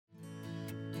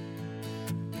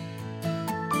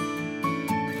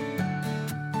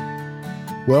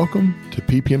Welcome to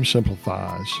PPM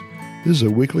Simplifies. This is a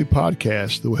weekly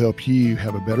podcast that will help you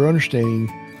have a better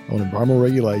understanding on environmental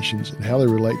regulations and how they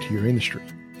relate to your industry.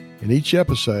 In each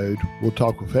episode, we'll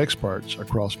talk with experts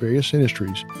across various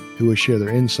industries who will share their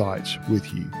insights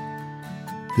with you.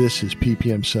 This is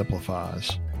PPM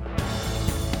Simplifies.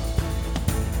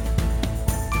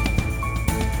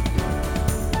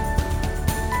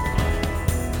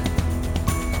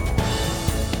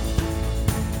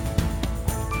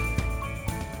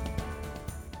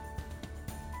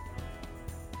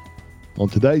 On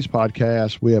today's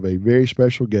podcast, we have a very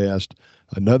special guest,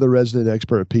 another resident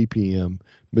expert at PPM,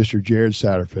 Mr. Jared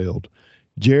Satterfield.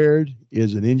 Jared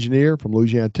is an engineer from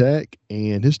Louisiana Tech,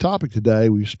 and his topic today,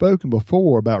 we've spoken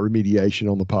before about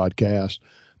remediation on the podcast,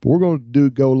 but we're going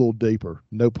to go a little deeper,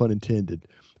 no pun intended.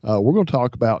 We're going to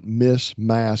talk about mist,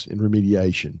 mass, and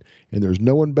remediation, and there's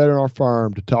no one better in our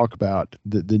firm to talk about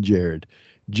than Jared.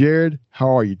 Jared,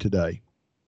 how are you today?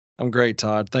 I'm great,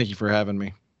 Todd. Thank you for having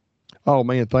me. Oh,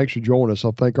 man, thanks for joining us. I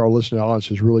think our listening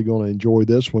audience is really going to enjoy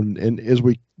this one. And as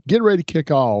we get ready to kick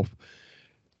off,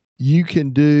 you can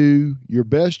do your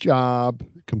best job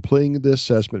completing the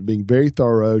assessment, being very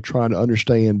thorough, trying to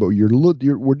understand, but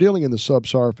we're dealing in the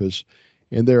subsurface,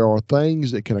 and there are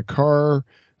things that can occur.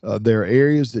 There are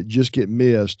areas that just get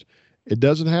missed. It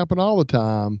doesn't happen all the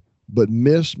time, but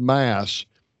mist, mass,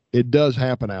 it does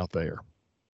happen out there.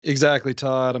 Exactly,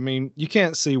 Todd. I mean, you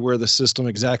can't see where the system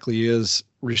exactly is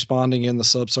responding in the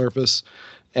subsurface,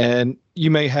 and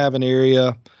you may have an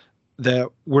area that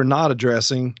we're not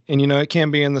addressing, and it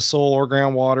can be in the soil or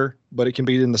groundwater, but it can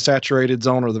be in the saturated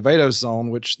zone or the vadose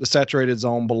zone, which the saturated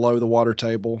zone below the water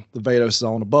table, the vadose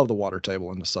zone above the water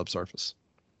table in the subsurface.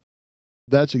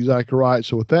 That's exactly right.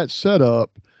 So with that set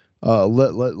up,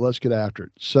 let's get after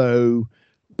it. So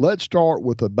let's start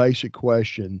with a basic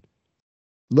question.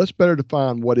 Let's better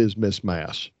define what is mist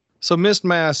mass. So mist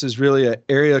mass is really an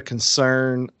area of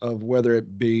concern of whether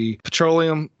it be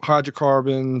petroleum,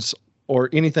 hydrocarbons, or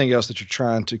anything else that you're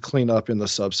trying to clean up in the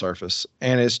subsurface.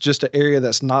 And it's just an area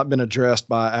that's not been addressed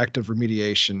by active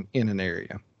remediation in an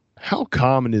area. How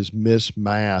common is mist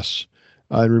mass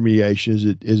in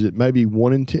remediation? Is it maybe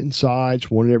 1 in 10 sites,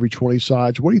 1 in every 20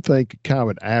 sites? What do you think kind of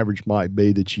an average might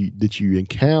be that you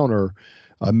encounter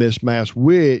a mist mass,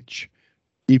 which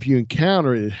if you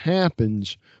encounter it, it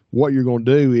happens, what you're going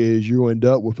to do is you're going to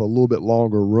end up with a little bit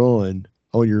longer run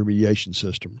on your remediation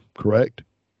system, correct?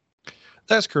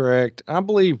 That's correct. I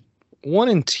believe 1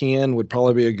 in 10 would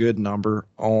probably be a good number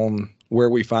on where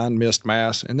we find mist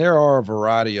mass. And there are a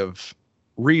variety of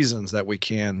reasons that we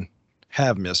can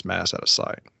have mist mass at a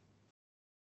site.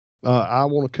 I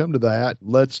want to come to that.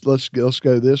 Let's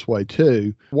go this way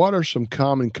too. What are some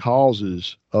common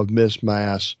causes of mist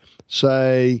mass,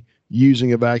 say,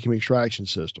 using a vacuum extraction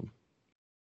system?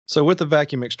 So with the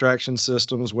vacuum extraction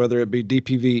systems, whether it be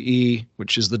DPVE,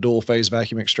 which is the dual phase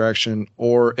vacuum extraction,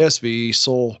 or SVE,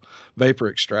 soil vapor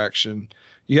extraction,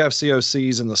 you have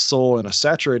COCs in the soil in a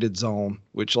saturated zone,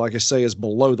 which, like I say, is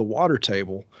below the water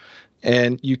table.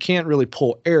 And you can't really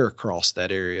pull air across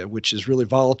that area, which is really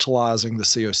volatilizing the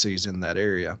COCs in that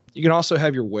area. You can also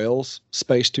have your wells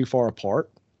spaced too far apart,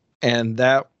 and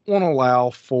that won't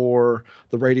allow for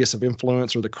the radius of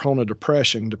influence or the corona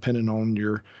depression, depending on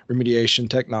your remediation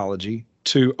technology,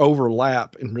 to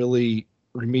overlap and really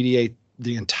remediate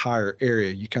the entire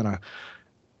area. You kind of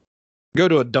go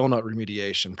to a donut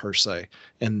remediation per se,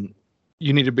 and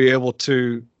you need to be able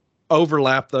to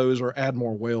overlap those or add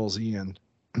more wells in.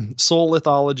 Soil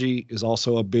lithology is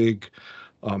also a big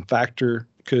factor,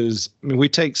 because we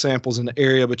take samples in the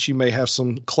area, but you may have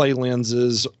some clay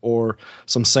lenses or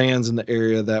some sands in the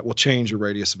area that will change your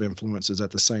radius of influences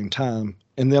at the same time.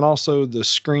 And then also the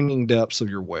screening depths of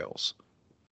your wells.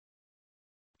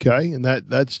 Okay. And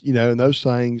that's, and those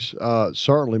things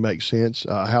certainly make sense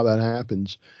how that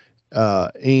happens.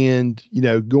 And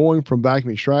going from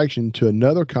vacuum extraction to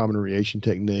another common remediation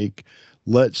technique,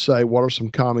 let's say, what are some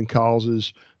common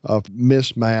causes of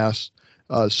mist mass,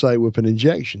 say with an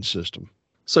injection system?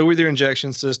 So with your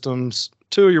injection systems,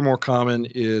 2 of your more common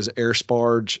is air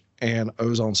sparge and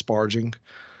ozone sparging.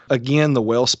 Again, the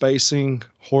well spacing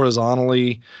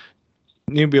horizontally,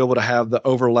 you need to be able to have the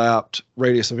overlapped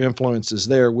radius of influences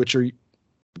there, which are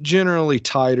generally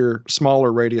tighter,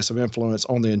 smaller radius of influence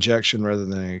on the injection rather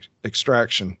than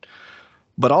extraction,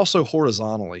 but also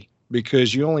horizontally,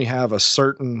 because you only have a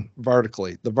certain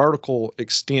the vertical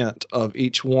extent of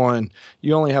each one,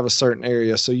 you only have a certain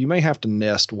area. So you may have to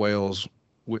nest wells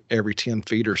every 10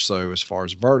 feet or so as far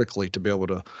as vertically to be able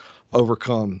to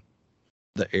overcome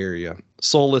the area.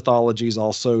 Soil lithology is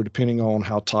also, depending on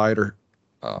how tight or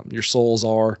your soils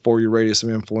are for your radius of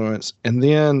influence. And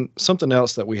then something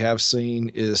else that we have seen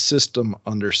is system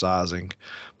undersizing,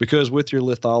 because with your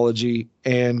lithology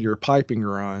and your piping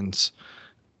runs,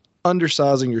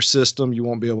 undersizing your system, you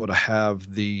won't be able to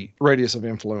have the radius of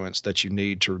influence that you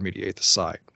need to remediate the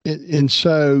site. And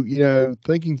so,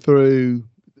 thinking through,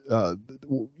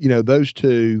 those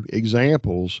two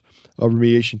examples of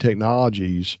remediation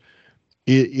technologies,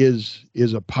 is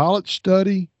a pilot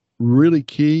study really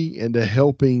key into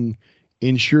helping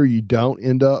ensure you don't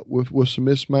end up with some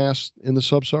mismass in the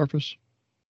subsurface?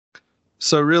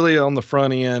 So really on the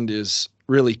front end is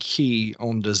really key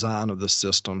on design of the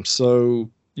system. So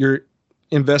your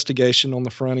investigation on the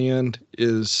front end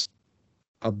is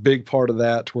a big part of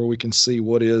that, to where we can see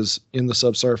what is in the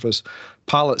subsurface.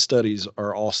 Pilot studies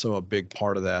are also a big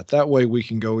part of that. That way we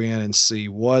can go in and see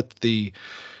what the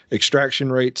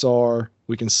extraction rates are.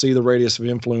 We can see the radius of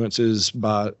influences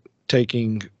by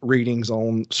taking readings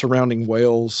on surrounding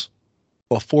wells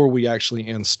before we actually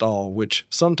install, which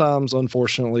sometimes,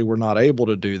 unfortunately, we're not able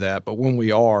to do that. But when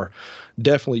we are,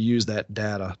 definitely use that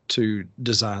data to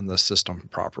design the system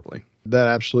properly. That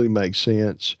absolutely makes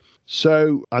sense.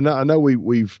 So I know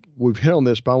we've hit on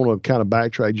this, but I want to kind of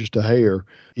backtrack just a hair.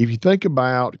 If you think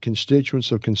about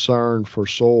constituents of concern for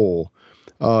soil,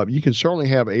 you can certainly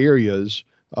have areas.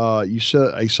 You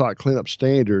set a site cleanup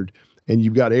standard, and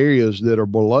you've got areas that are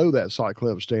below that site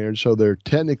cleanup standard, so they're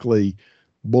technically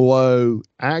below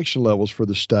action levels for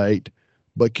the state,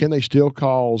 but can they still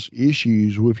cause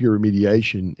issues with your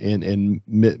remediation and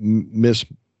mismass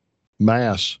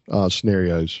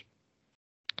scenarios?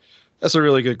 That's a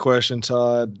really good question,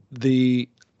 Todd. The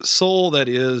soil that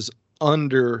is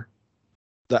under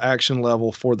the action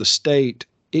level for the state,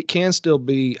 it can still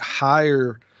be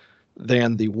higher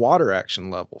than the water action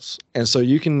levels. And so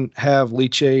you can have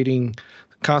leachating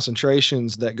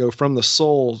concentrations that go from the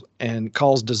soil and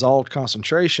cause dissolved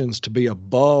concentrations to be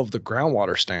above the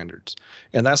groundwater standards.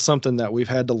 And that's something that we've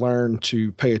had to learn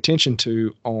to pay attention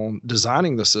to on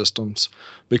designing the systems,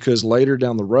 because later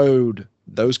down the road,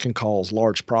 those can cause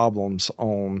large problems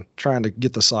on trying to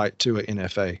get the site to an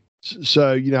NFA.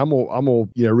 So, I'm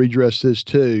gonna redress this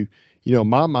too. In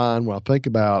my mind, when I think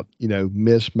about,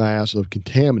 mismass of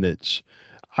contaminants,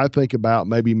 I think about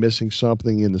maybe missing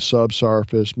something in the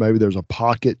subsurface. Maybe there's a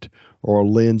pocket or a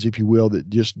lens, if you will, that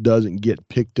just doesn't get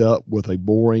picked up with a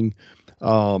boring.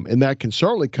 And that can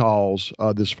certainly cause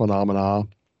this phenomena.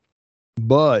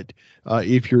 But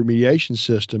if your remediation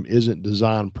system isn't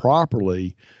designed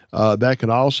properly, that can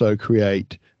also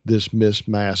create this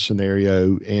mismass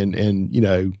scenario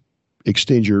and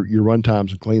extend your run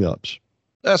times and cleanups.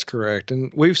 That's correct.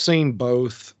 And we've seen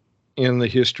both in the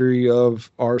history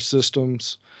of our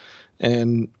systems,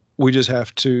 and we just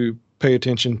have to pay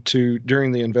attention to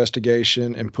during the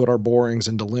investigation and put our borings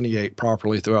and delineate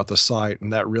properly throughout the site.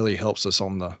 And that really helps us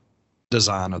on the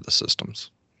design of the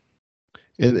systems.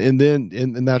 And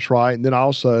that's right. And then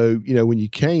also, when you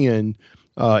can,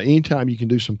 anytime you can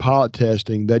do some pilot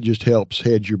testing, that just helps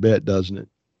hedge your bet, doesn't it?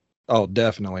 Oh,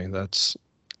 definitely.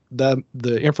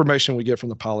 The information we get from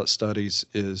the pilot studies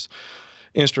is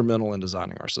instrumental in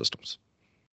designing our systems.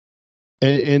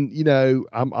 And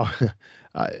I'm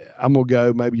gonna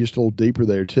go maybe just a little deeper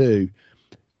there too.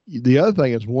 The other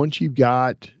thing is, once you've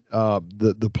got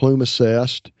the plume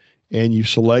assessed and you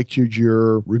selected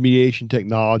your remediation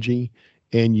technology,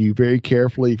 and you very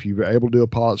carefully, if you're able to do a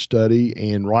pilot study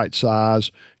and right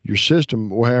size your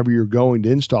system, or however you're going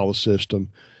to install a system,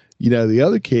 the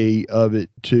other key of it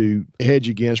to hedge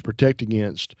against, protect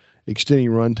against extending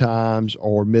run times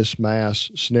or mismass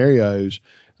scenarios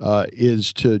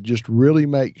is to just really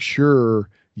make sure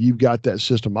you've got that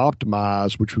system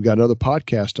optimized, which we've got another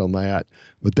podcast on that,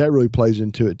 but that really plays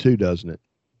into it too, doesn't it?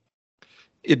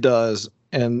 It does.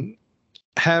 And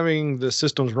having the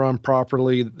systems run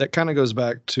properly, that kind of goes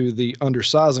back to the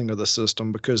undersizing of the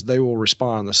system, because they will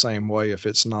respond the same way if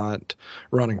it's not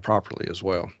running properly as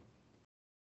well.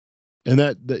 And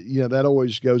that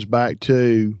always goes back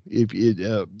to, if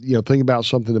it think about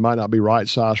something that might not be right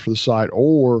sized for the site,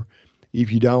 or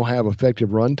if you don't have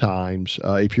effective run times,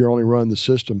 if you're only running the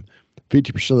system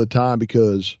 50% of the time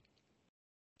because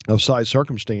of site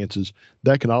circumstances,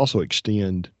 that can also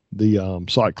extend the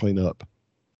site cleanup.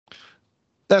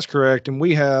 That's correct. And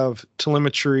we have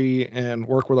telemetry and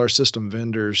work with our system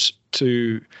vendors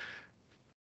to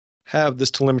have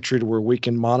this telemetry to where we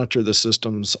can monitor the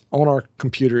systems on our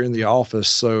computer in the office.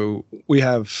 So we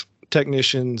have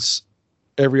technicians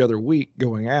every other week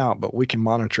going out, but we can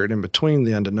monitor it in between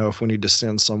then to know if we need to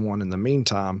send someone in the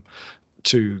meantime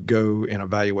to go and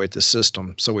evaluate the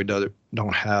system, so we don't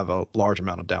have a large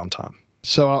amount of downtime.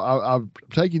 So I've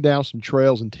taken down some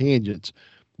trails and tangents,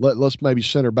 let's maybe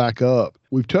center back up.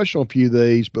 We've touched on a few of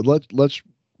these, but let's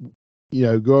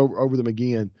go over them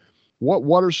again.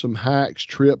 What are some hacks,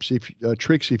 tricks,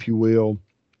 if you will?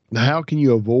 How can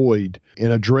you avoid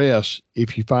and address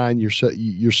if you find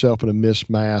yourself in a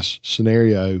mismatch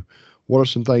scenario? What are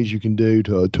some things you can do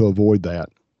to avoid that?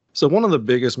 So one of the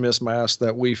biggest mismatches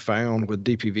that we found with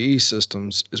DPVE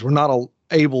systems is we're not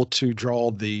able to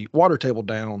draw the water table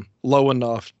down low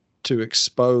enough to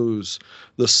expose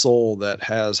the soil that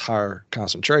has higher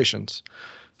concentrations.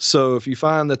 So if you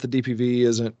find that the DPVE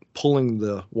isn't pulling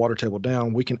the water table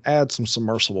down, we can add some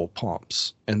submersible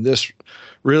pumps. And this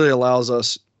really allows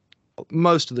us,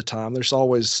 most of the time, there's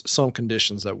always some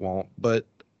conditions that won't, but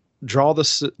draw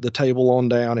the table on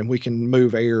down and we can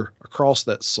move air across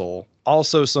that soil.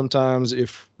 Also, sometimes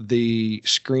if the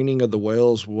screening of the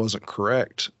wells wasn't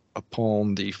correct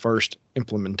upon the first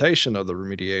implementation of the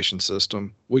remediation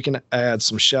system, we can add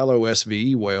some shallow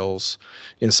SVE wells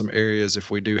in some areas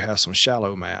if we do have some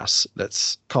shallow mass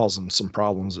that's causing some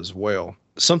problems as well.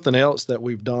 Something else that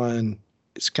we've done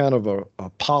is kind of a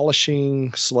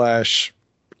polishing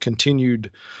 /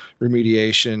 continued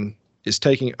remediation is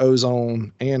taking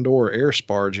ozone and or air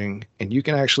sparging, and you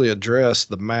can actually address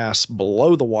the mass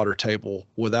below the water table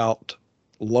without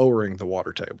lowering the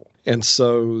water table. And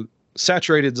so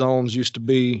saturated zones used to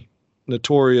be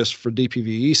notorious for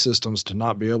DPVE systems to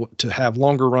not be able to have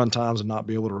longer run times and not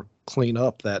be able to clean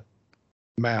up that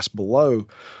mass below.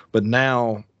 But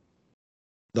now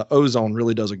the ozone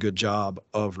really does a good job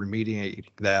of remediating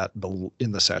that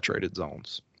in the saturated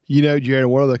zones. Jared,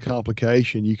 one other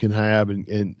complication you can have,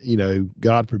 and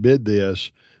God forbid this,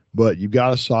 but you've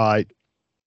got a site,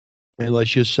 and let's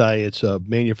just say it's a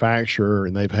manufacturer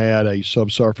and they've had a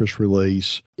subsurface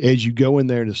release. As you go in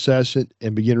there and assess it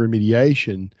and begin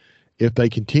remediation, if they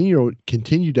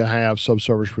continue to have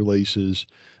subsurface releases,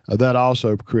 that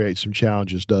also creates some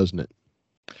challenges, doesn't it?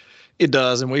 It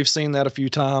does, and we've seen that a few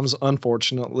times,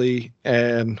 unfortunately,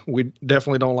 and we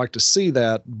definitely don't like to see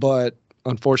that, but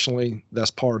unfortunately,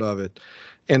 that's part of it.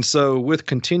 And so with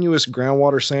continuous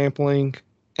groundwater sampling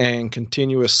and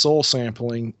continuous soil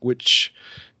sampling, which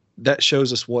that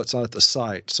shows us what's at the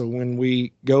site. So when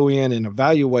we go in and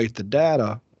evaluate the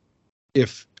data,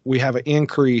 if we have an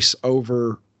increase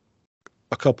over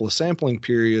a couple of sampling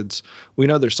periods, we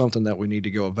know there's something that we need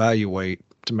to go evaluate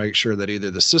to make sure that either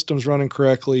the system's running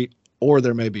correctly or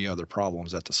there may be other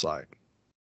problems at the site.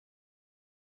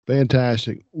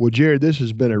 Fantastic. Well, Jared, this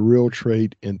has been a real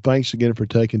treat, and thanks again for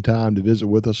taking time to visit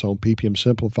with us on PPM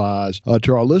Simplifies.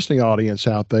 To our listening audience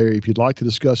out there, if you'd like to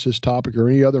discuss this topic or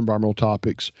any other environmental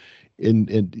topics in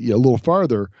a little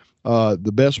further,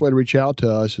 the best way to reach out to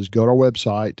us is go to our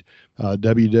website,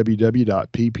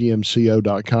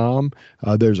 www.ppmco.com.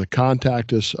 There's a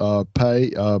contact us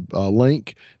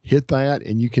link. Hit that,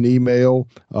 and you can email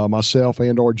myself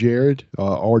and or Jared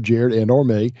and or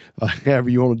me, however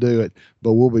you want to do it.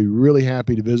 But we'll be really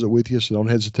happy to visit with you, so don't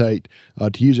hesitate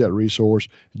to use that resource.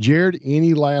 Jared,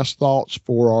 any last thoughts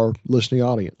for our listening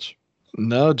audience?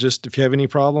 No, just if you have any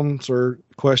problems or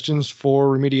questions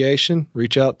for remediation,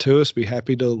 reach out to us. Be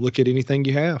happy to look at anything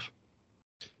you have.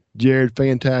 Jared,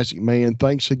 fantastic, man.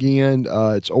 Thanks again.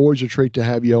 It's always a treat to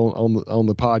have you on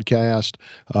the podcast.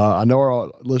 I know our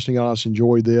listening audience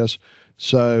enjoyed this,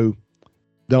 so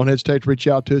don't hesitate to reach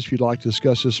out to us if you'd like to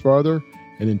discuss this further.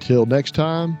 And until next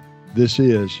time, this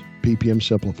is PPM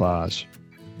Simplifies.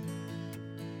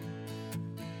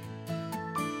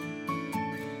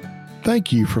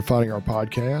 Thank you for finding our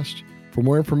podcast. For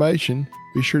more information,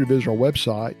 be sure to visit our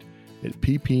website at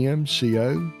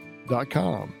ppmco.com.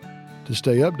 To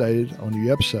stay updated on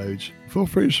new episodes, feel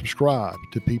free to subscribe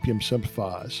to PPM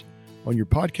Simplifies on your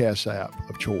podcast app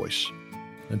of choice.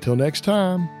 Until next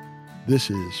time, this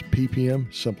is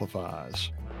PPM Simplifies.